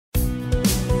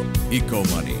Eco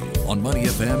Money on Money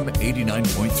FM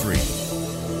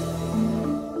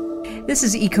 89.3. This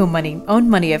is Eco Money on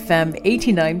Money FM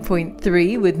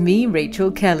 89.3 with me,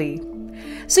 Rachel Kelly.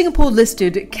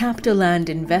 Singapore-listed CapitaLand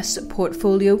Invest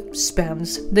portfolio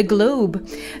spans the globe.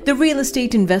 The real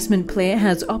estate investment player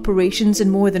has operations in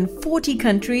more than 40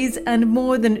 countries and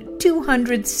more than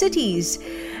 200 cities.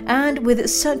 And with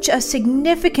such a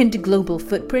significant global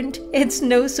footprint, it's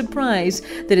no surprise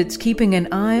that it's keeping an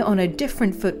eye on a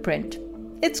different footprint.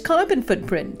 Its carbon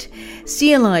footprint.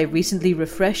 CLI recently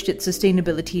refreshed its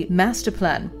sustainability master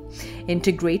plan,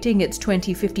 integrating its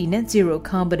 2050 net zero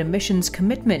carbon emissions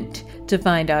commitment. To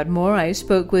find out more, I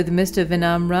spoke with Mr.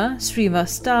 Vinamra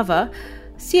Srivastava,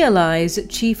 CLI's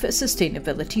Chief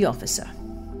Sustainability Officer.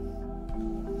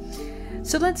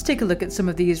 So let's take a look at some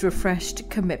of these refreshed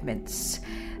commitments.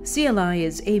 CLI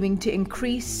is aiming to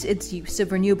increase its use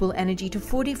of renewable energy to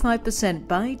 45%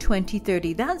 by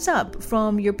 2030. That's up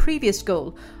from your previous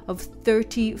goal of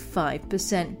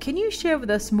 35%. Can you share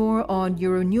with us more on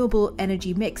your renewable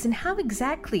energy mix and how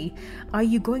exactly are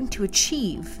you going to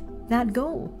achieve that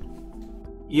goal?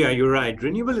 Yeah, you're right.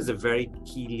 Renewable is a very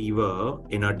key lever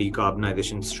in our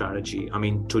decarbonization strategy. I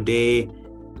mean, today,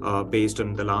 based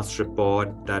on the last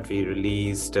report that we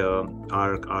released,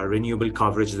 our renewable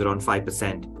coverage is around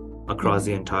 5% across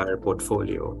the entire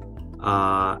portfolio.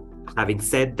 Having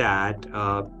said that,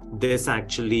 this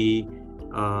actually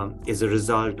is a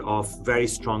result of very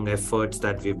strong efforts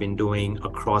that we've been doing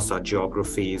across our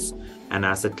geographies and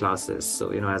asset classes. So,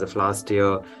 as of last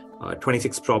year,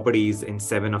 26 properties in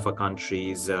 7 of our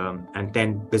countries and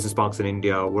 10 business parks in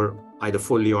India were either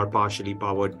fully or partially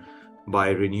powered by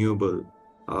renewable.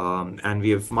 And we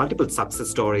have multiple success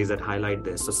stories that highlight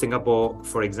this. So Singapore,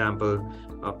 for example,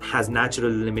 has natural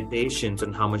limitations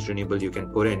on how much renewable you can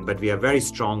put in, but we have very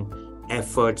strong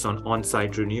efforts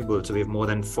on-site renewable. So we have more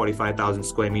than 45,000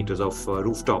 square meters of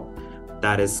rooftop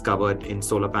that is covered in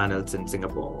solar panels in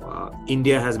Singapore.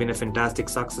 India has been a fantastic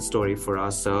success story for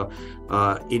us.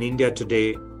 In India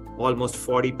today, almost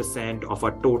 40% of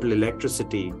our total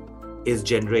electricity is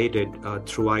generated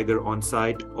through either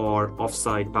on-site or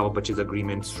off-site power purchase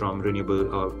agreements from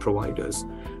renewable providers.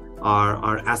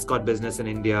 Our Ascot business in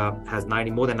India has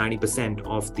more than 90%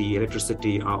 of the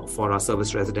electricity for our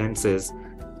service residences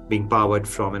being powered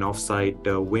from an off-site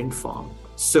wind farm.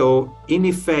 So in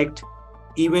effect,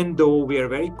 even though we are a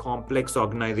very complex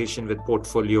organization with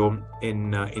portfolio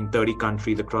in 30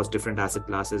 countries across different asset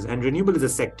classes, and renewable is a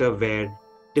sector where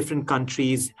different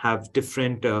countries have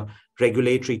different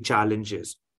regulatory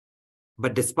challenges.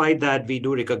 But despite that, we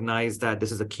do recognize that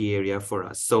this is a key area for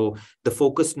us. So the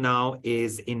focus now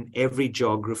is in every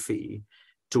geography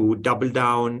to double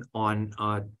down on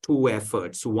 2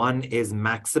 efforts. One is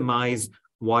maximize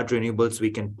what renewables we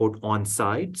can put on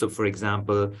site. So for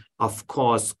example, of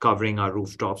course, covering our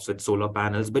rooftops with solar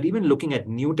panels, but even looking at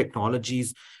new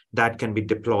technologies that can be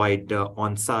deployed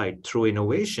on site through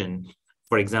innovation.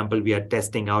 For example, we are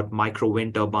testing out micro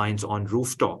wind turbines on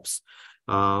rooftops.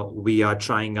 We are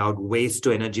trying out waste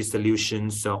to energy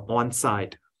solutions on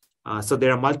site. So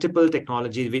there are multiple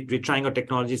technologies. We're trying out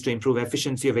technologies to improve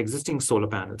efficiency of existing solar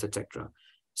panels, etc.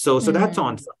 So that's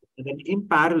on site. And then in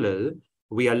parallel,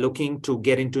 we are looking to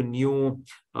get into new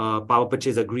power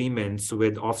purchase agreements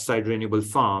with off-site renewable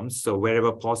farms, so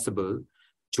wherever possible,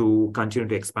 to continue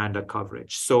to expand our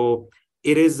coverage. So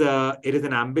it is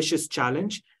an ambitious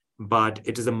challenge, but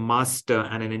it is a must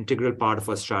and an integral part of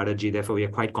our strategy. Therefore, we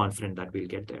are quite confident that we'll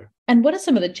get there. And what are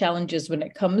some of the challenges when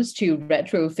it comes to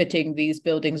retrofitting these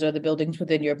buildings or the buildings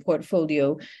within your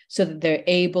portfolio so that they're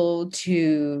able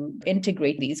to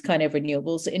integrate these kind of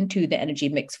renewables into the energy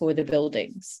mix for the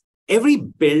buildings? Every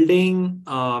building,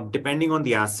 depending on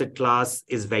the asset class,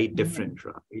 is very different,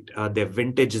 right? Their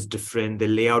vintage is different. The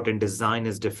layout and design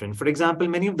is different. For example,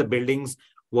 many of the buildings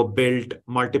were built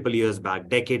multiple years back,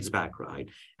 decades back, right?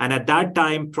 And at that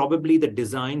time, probably the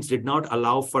designs did not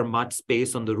allow for much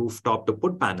space on the rooftop to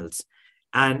put panels.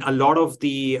 And a lot of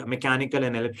the mechanical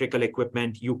and electrical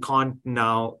equipment, you can't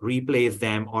now replace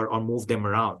them or move them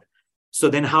around. So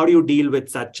then how do you deal with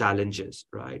such challenges,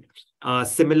 right?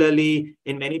 Similarly,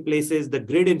 in many places, the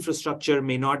grid infrastructure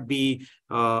may not be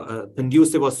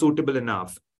conducive or suitable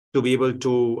enough to be able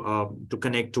to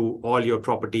connect to all your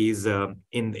properties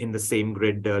in the same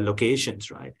grid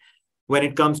locations, right? When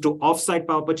it comes to off-site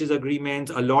power purchase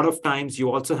agreements, a lot of times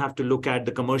you also have to look at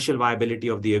the commercial viability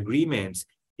of the agreements.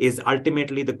 Is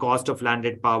ultimately the cost of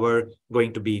landed power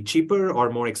going to be cheaper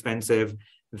or more expensive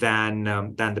than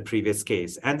the previous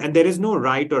case? And there is no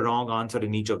right or wrong answer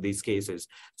in each of these cases.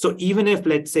 So even if,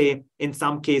 let's say, in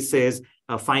some cases,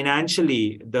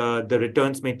 financially, the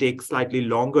returns may take slightly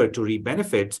longer to reap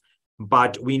benefits,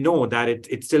 but we know that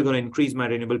it's still going to increase my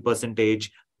renewable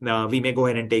percentage. We may go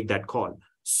ahead and take that call.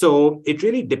 So it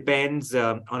really depends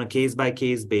on a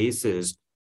case-by-case basis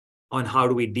on how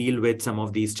do we deal with some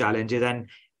of these challenges. And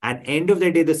at the end of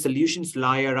the day, the solutions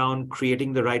lie around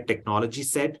creating the right technology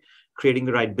set, creating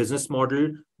the right business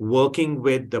model, working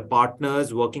with the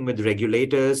partners, working with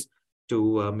regulators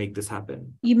to make this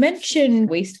happen. You mentioned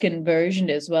waste conversion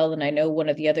as well, and I know one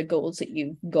of the other goals that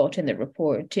you've got in the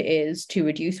report is to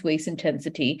reduce waste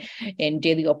intensity in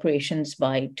daily operations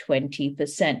by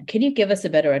 20%. Can you give us a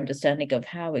better understanding of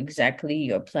how exactly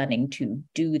you're planning to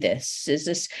do this? Is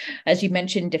this, as you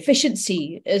mentioned,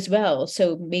 efficiency as well?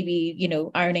 So maybe,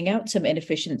 ironing out some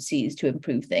inefficiencies to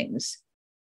improve things?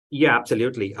 Yeah,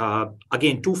 absolutely.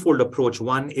 Again, twofold approach.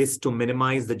 One is to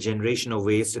minimize the generation of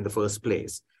waste in the first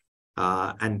place.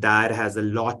 And that has a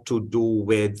lot to do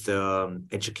with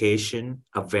education,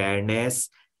 awareness,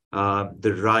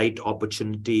 the right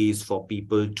opportunities for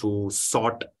people to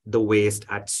sort the waste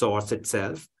at source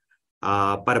itself.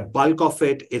 But a bulk of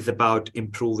it is about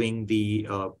improving the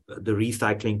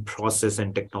recycling process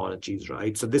and technologies,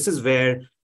 right? So this is where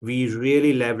we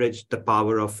really leverage the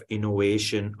power of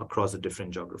innovation across the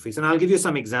different geographies. And I'll give you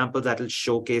some examples that will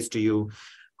showcase to you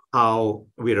how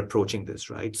we're approaching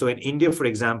this, right? So in India, for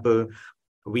example,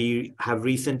 we have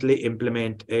recently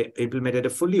implemented a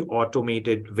fully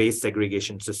automated waste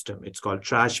segregation system. It's called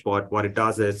TrashBot. What it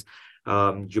does is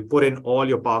you put in all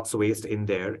your parks waste in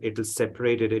there. It will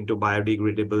separate it into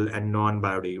biodegradable and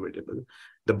non-biodegradable.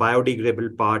 The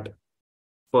biodegradable part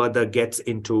further gets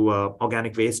into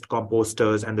organic waste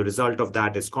composters, and the result of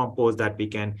that is compost that we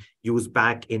can use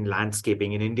back in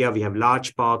landscaping. In India, we have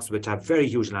large parks which have very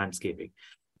huge landscaping.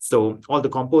 So all the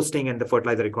composting and the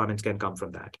fertilizer requirements can come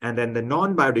from that. And then the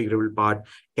non-biodegradable part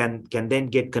can then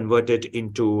get converted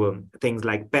into things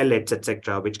like pellets,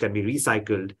 etc., which can be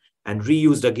recycled and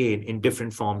reused again in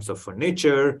different forms of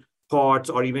furniture, pots,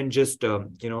 or even just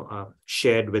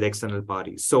shared with external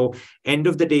parties. So end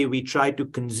of the day, we try to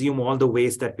consume all the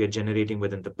waste that we are generating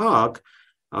within the park,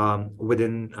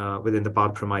 within the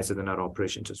park premises and our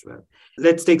operations as well.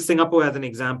 Let's take Singapore as an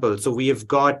example. So we have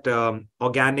got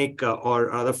organic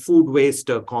or other food waste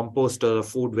compost or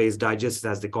food waste digest,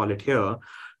 as they call it here.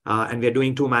 And we're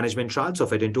doing 2 management trials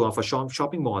of it in 2 of our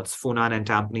shopping malls, Funan and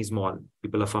Tampines Mall.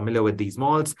 People are familiar with these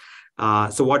malls.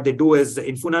 So what they do is,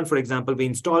 in Funan, for example, we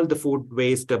installed the food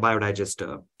waste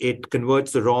biodigester. It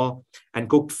converts the raw and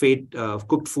cooked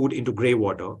food into grey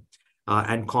water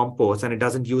and compost, and it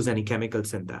doesn't use any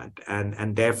chemicals in that.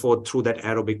 And therefore, through that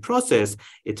aerobic process,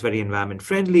 it's very environment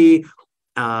friendly,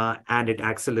 and it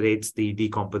accelerates the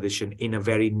decomposition in a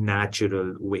very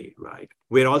natural way, right?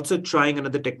 We're also trying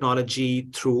another technology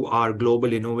through our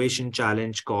global innovation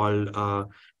challenge called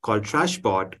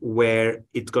TrashBot, where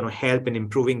it's going to help in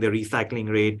improving the recycling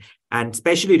rate and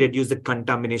especially reduce the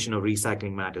contamination of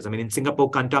recycling matters. I mean, in Singapore,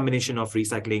 contamination of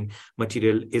recycling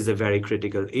material is a very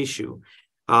critical issue.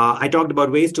 I talked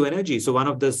about waste to energy. So one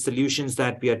of the solutions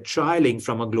that we are trialing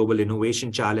from a global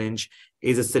innovation challenge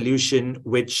is a solution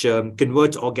which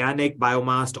converts organic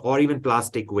biomass or even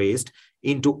plastic waste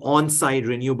into on-site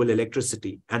renewable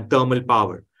electricity and thermal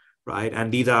power, right?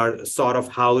 And these are sort of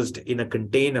housed in a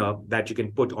container that you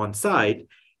can put on site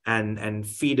and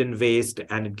feed in waste,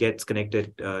 and it gets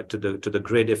connected to the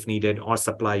grid if needed, or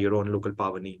supply your own local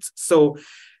power needs. So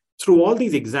through all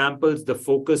these examples, the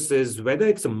focus is whether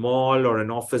it's a mall or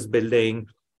an office building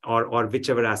or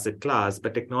whichever asset class,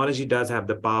 but technology does have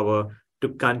the power to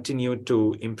continue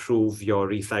to improve your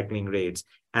recycling rates.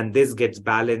 And this gets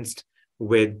balanced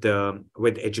with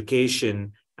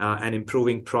education and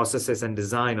improving processes and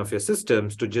design of your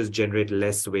systems to just generate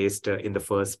less waste in the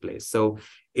first place. So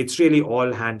it's really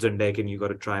all hands on deck, and you got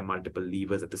to try multiple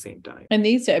levers at the same time. And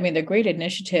these, I mean, they're great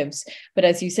initiatives, but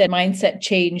as you said, mindset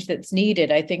change that's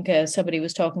needed. I think somebody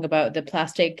was talking about the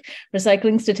plastic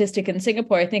recycling statistic in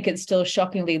Singapore. I think it's still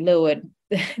shockingly low at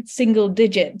single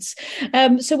digits.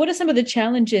 So what are some of the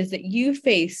challenges that you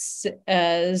face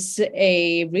as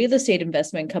a real estate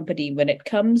investment company when it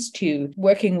comes to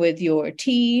working with your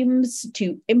teams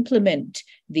to implement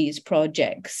these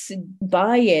projects?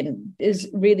 Buy-in is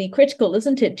really critical,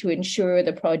 isn't it, to ensure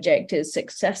the project is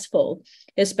successful,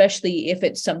 especially if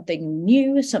it's something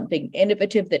new, something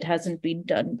innovative that hasn't been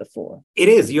done before. It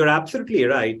is. You're absolutely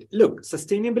right. Look,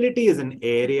 sustainability is an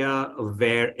area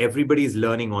where everybody's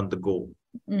learning on the go.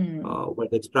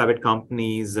 Whether it's private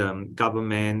companies,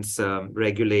 governments,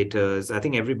 regulators, I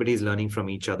think everybody's learning from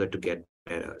each other to get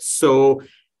better. So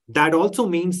that also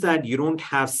means that you don't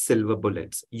have silver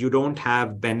bullets. You don't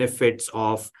have benefits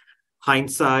of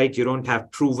hindsight. You don't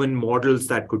have proven models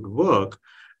that could work.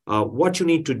 What you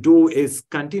need to do is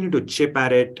continue to chip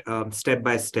at it step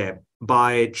by step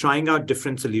by trying out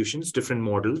different solutions, different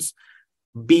models,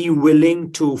 be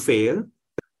willing to fail,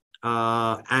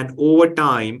 and over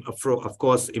time, of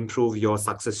course, improve your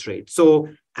success rate. So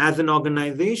as an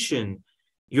organization,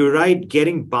 you're right,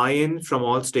 getting buy-in from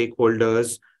all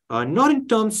stakeholders, not in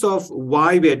terms of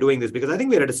why we are doing this, because I think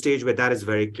we're at a stage where that is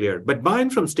very clear, but buy-in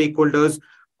from stakeholders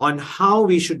on how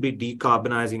we should be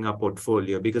decarbonizing our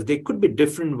portfolio, because there could be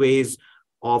different ways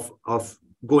of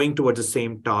going towards the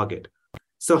same target.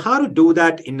 So how to do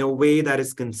that in a way that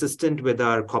is consistent with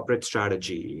our corporate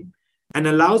strategy and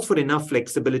allows for enough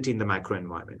flexibility in the macro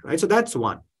environment, right? So that's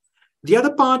one. The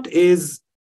other part is,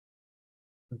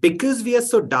 because we are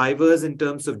so diverse in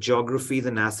terms of geographies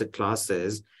and asset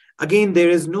classes, again, there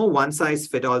is no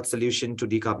one-size-fits-all solution to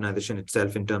decarbonization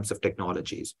itself in terms of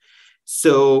technologies.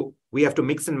 So we have to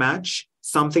mix and match.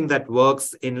 Something that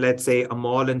works in, let's say, a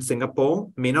mall in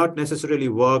Singapore may not necessarily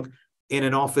work in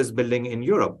an office building in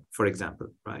Europe, for example,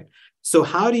 right? So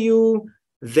how do you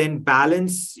then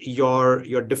balance your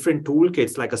different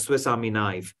toolkits like a Swiss Army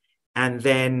knife, and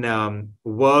then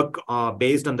work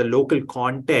based on the local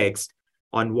context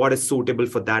on what is suitable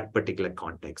for that particular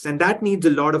context? And that needs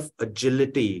a lot of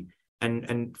agility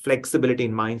and flexibility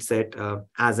in mindset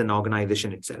as an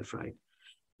organization itself, right?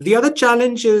 The other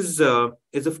challenge is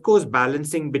of course,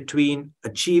 balancing between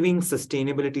achieving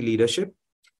sustainability leadership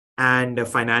and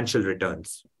financial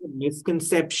returns.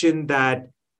 Misconception that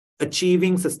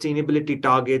achieving sustainability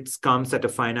targets comes at a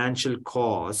financial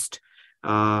cost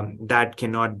that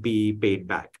cannot be paid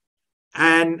back.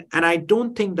 And I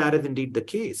don't think that is indeed the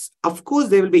case. Of course,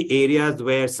 there will be areas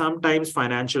where sometimes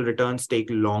financial returns take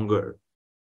longer.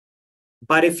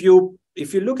 But if you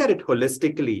look at it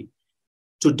holistically,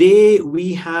 today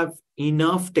we have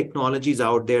enough technologies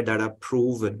out there that are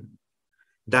proven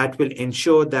that will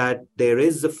ensure that there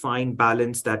is a fine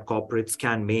balance that corporates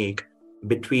can make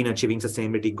between achieving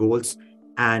sustainability goals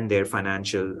and their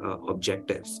financial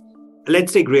objectives.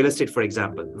 Let's take real estate, for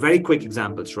example. Very quick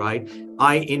examples, right?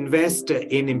 I invest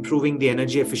in improving the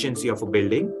energy efficiency of a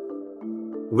building,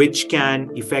 which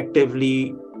can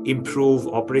effectively improve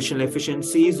operational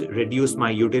efficiencies, reduce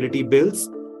my utility bills,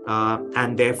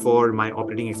 and therefore my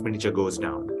operating expenditure goes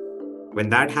down. When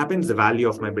that happens, the value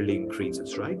of my building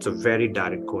increases, right? So very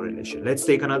direct correlation. Let's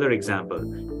take another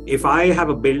example. If I have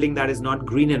a building that is not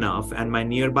green enough and my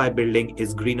nearby building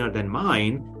is greener than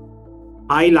mine,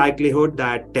 high likelihood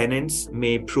that tenants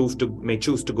may choose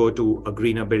to go to a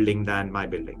greener building than my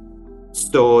building.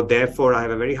 So therefore, I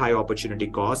have a very high opportunity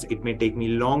cost. It may take me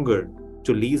longer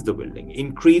to lease the building.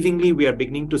 Increasingly, we are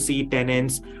beginning to see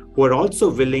tenants who are also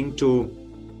willing to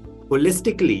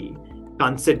holistically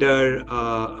consider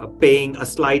paying a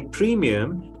slight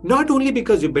premium, not only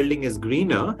because your building is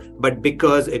greener, but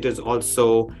because it is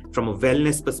also, from a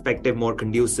wellness perspective, more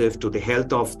conducive to the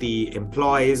health of the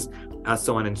employees,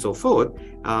 so on and so forth.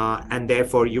 And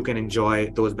therefore, you can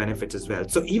enjoy those benefits as well.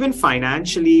 So even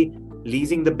financially,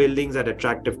 leasing the buildings at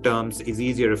attractive terms is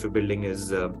easier if a building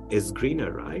is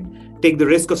greener, right? Take the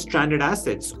risk of stranded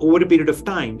assets. Over a period of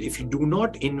time, if you do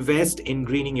not invest in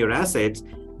greening your assets,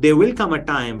 there will come a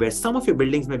time where some of your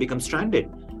buildings may become stranded.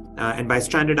 And by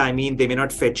stranded, I mean they may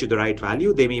not fetch you the right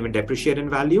value. They may even depreciate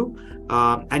in value.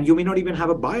 And you may not even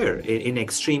have a buyer in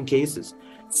extreme cases.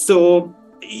 So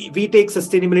we take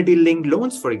sustainability-linked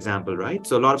loans, for example, right?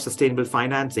 So a lot of sustainable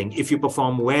financing. If you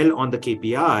perform well on the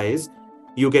KPIs,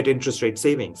 you get interest rate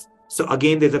savings. So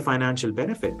again, there's a financial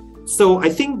benefit. So I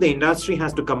think the industry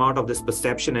has to come out of this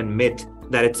perception and myth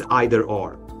that it's either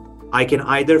or. I can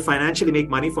either financially make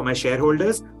money for my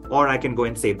shareholders, or I can go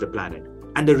and save the planet.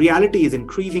 And the reality is,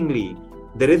 increasingly,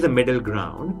 there is a middle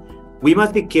ground. We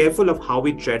must be careful of how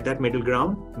we tread that middle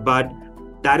ground, but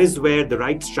that is where the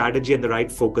right strategy and the right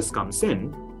focus comes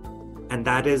in. And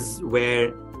that is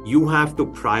where you have to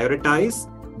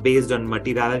prioritize based on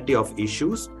materiality of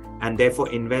issues, and therefore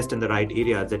invest in the right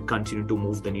areas that continue to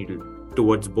move the needle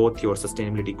towards both your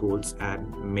sustainability goals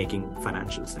and making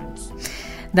financial sense.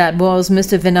 That was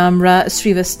Mr. Vinamra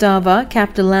Srivastava,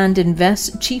 Capital and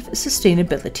Invest Chief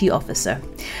Sustainability Officer.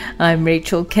 I'm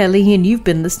Rachel Kelly, and you've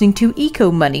been listening to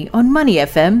Eco Money on Money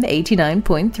FM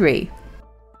 89.3.